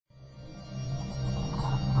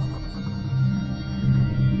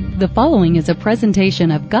The following is a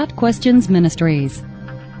presentation of Got Questions Ministries.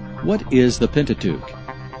 What is the Pentateuch?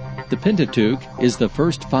 The Pentateuch is the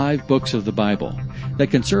first 5 books of the Bible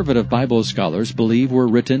that conservative Bible scholars believe were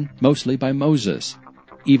written mostly by Moses.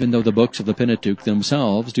 Even though the books of the Pentateuch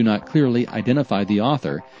themselves do not clearly identify the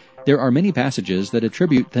author, there are many passages that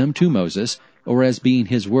attribute them to Moses or as being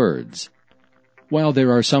his words. While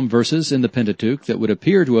there are some verses in the Pentateuch that would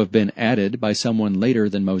appear to have been added by someone later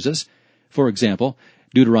than Moses, for example,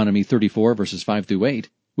 Deuteronomy 34 verses 5 through 8,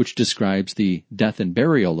 which describes the death and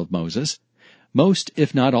burial of Moses, most,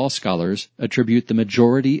 if not all scholars, attribute the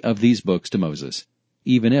majority of these books to Moses.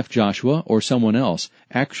 Even if Joshua or someone else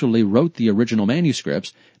actually wrote the original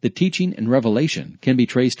manuscripts, the teaching and revelation can be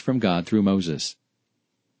traced from God through Moses.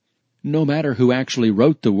 No matter who actually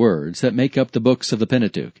wrote the words that make up the books of the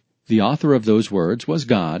Pentateuch, the author of those words was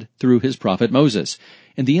God through his prophet Moses,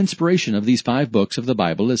 and the inspiration of these 5 books of the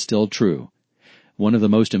Bible is still true. One of the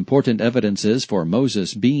most important evidences for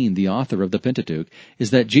Moses being the author of the Pentateuch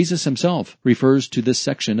is that Jesus himself refers to this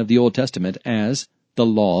section of the Old Testament as the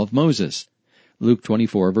Law of Moses. Luke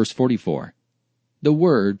 24 verse 44. The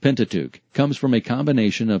word Pentateuch comes from a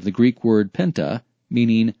combination of the Greek word penta,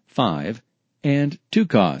 meaning 5, and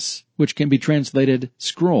tukos, which can be translated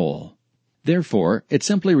scroll. Therefore, it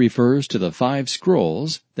simply refers to the 5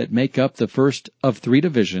 scrolls that make up the first of 3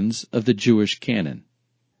 divisions of the Jewish canon.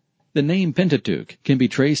 The name Pentateuch can be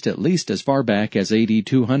traced at least as far back as AD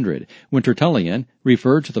 200, when Tertullian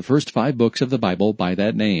referred to the first 5 books of the Bible by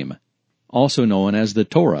that name. Also known as the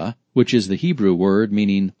Torah, which is the Hebrew word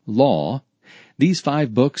meaning law, these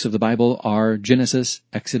 5 books of the Bible are Genesis,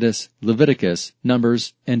 Exodus, Leviticus,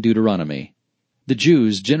 Numbers, and Deuteronomy. The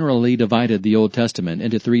Jews generally divided the Old Testament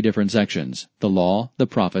into 3 different sections: the Law, the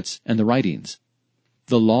Prophets, and the Writings.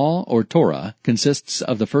 The Law, or Torah, consists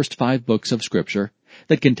of the first 5 books of Scripture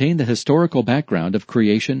that contain the historical background of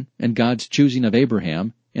creation and God's choosing of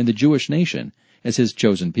Abraham and the Jewish nation as his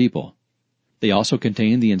chosen people. They also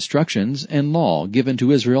contain the instructions and law given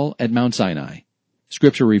to Israel at Mount Sinai.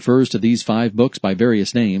 Scripture refers to these 5 books by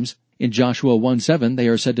various names. In Joshua 1:7 they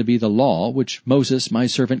are said to be the law which Moses my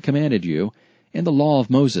servant commanded you, and the law of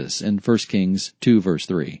Moses in 1 Kings 2 verse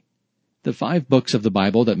 3. The 5 books of the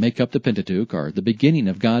Bible that make up the Pentateuch are the beginning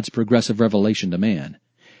of God's progressive revelation to man.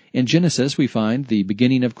 In Genesis we find the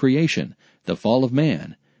beginning of creation, the fall of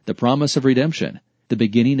man, the promise of redemption, the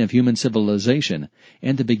beginning of human civilization,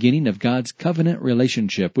 and the beginning of God's covenant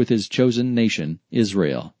relationship with his chosen nation,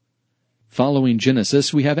 Israel. Following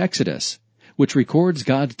Genesis we have Exodus, which records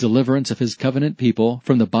God's deliverance of his covenant people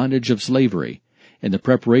from the bondage of slavery, and the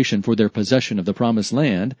preparation for their possession of the promised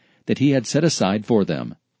land that he had set aside for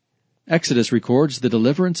them. Exodus records the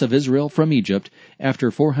deliverance of Israel from Egypt after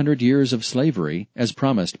 400 years of slavery as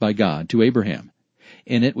promised by God to Abraham.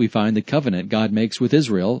 In it we find the covenant God makes with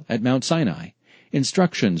Israel at Mount Sinai,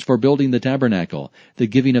 instructions for building the tabernacle, the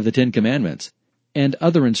giving of the 10 Commandments, and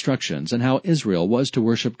other instructions on how Israel was to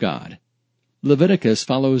worship God. Leviticus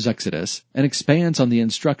follows Exodus and expands on the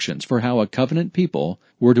instructions for how a covenant people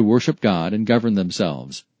were to worship God and govern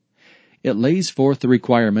themselves. It lays forth the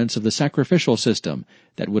requirements of the sacrificial system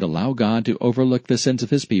that would allow God to overlook the sins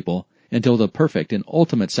of his people until the perfect and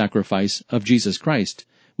ultimate sacrifice of Jesus Christ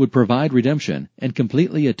would provide redemption and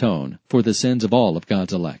completely atone for the sins of all of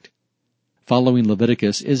God's elect. Following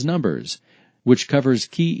Leviticus is Numbers, which covers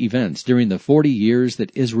key events during the 40 years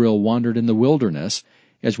that Israel wandered in the wilderness,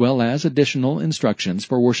 as well as additional instructions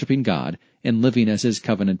for worshiping God and living as his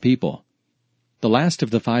covenant people. The last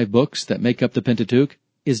of the 5 books that make up the Pentateuch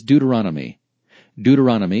is Deuteronomy.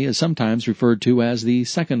 Deuteronomy is sometimes referred to as the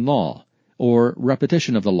second law, or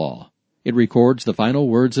repetition of the law. It records the final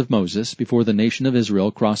words of Moses before the nation of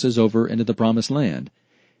Israel crosses over into the promised land.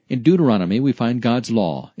 In Deuteronomy we find God's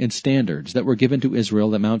law and standards that were given to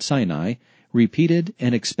Israel at Mount Sinai, repeated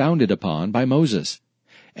and expounded upon by Moses.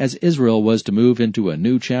 As Israel was to move into a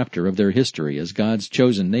new chapter of their history as God's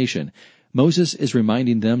chosen nation, Moses is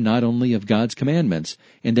reminding them not only of God's commandments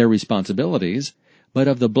and their responsibilities, but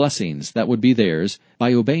of the blessings that would be theirs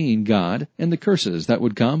by obeying God and the curses that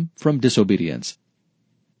would come from disobedience.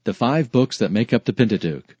 The 5 books that make up the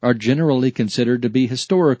Pentateuch are generally considered to be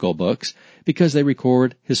historical books because they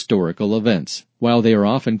record historical events. While they are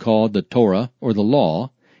often called the Torah or the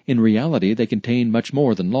Law, in reality they contain much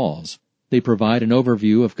more than laws. They provide an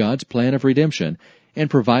overview of God's plan of redemption and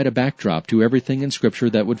provide a backdrop to everything in Scripture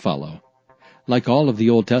that would follow. Like all of the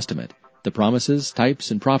Old Testament, the promises,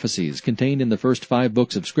 types, and prophecies contained in the first 5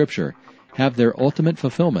 books of Scripture have their ultimate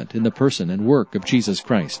fulfillment in the person and work of Jesus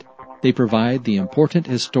Christ. They provide the important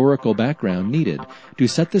historical background needed to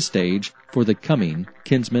set the stage for the coming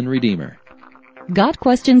kinsman Redeemer. Got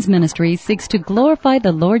Questions Ministry seeks to glorify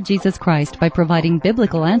the Lord Jesus Christ by providing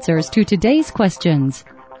biblical answers to today's questions.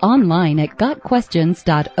 Online at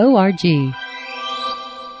GotQuestions.org.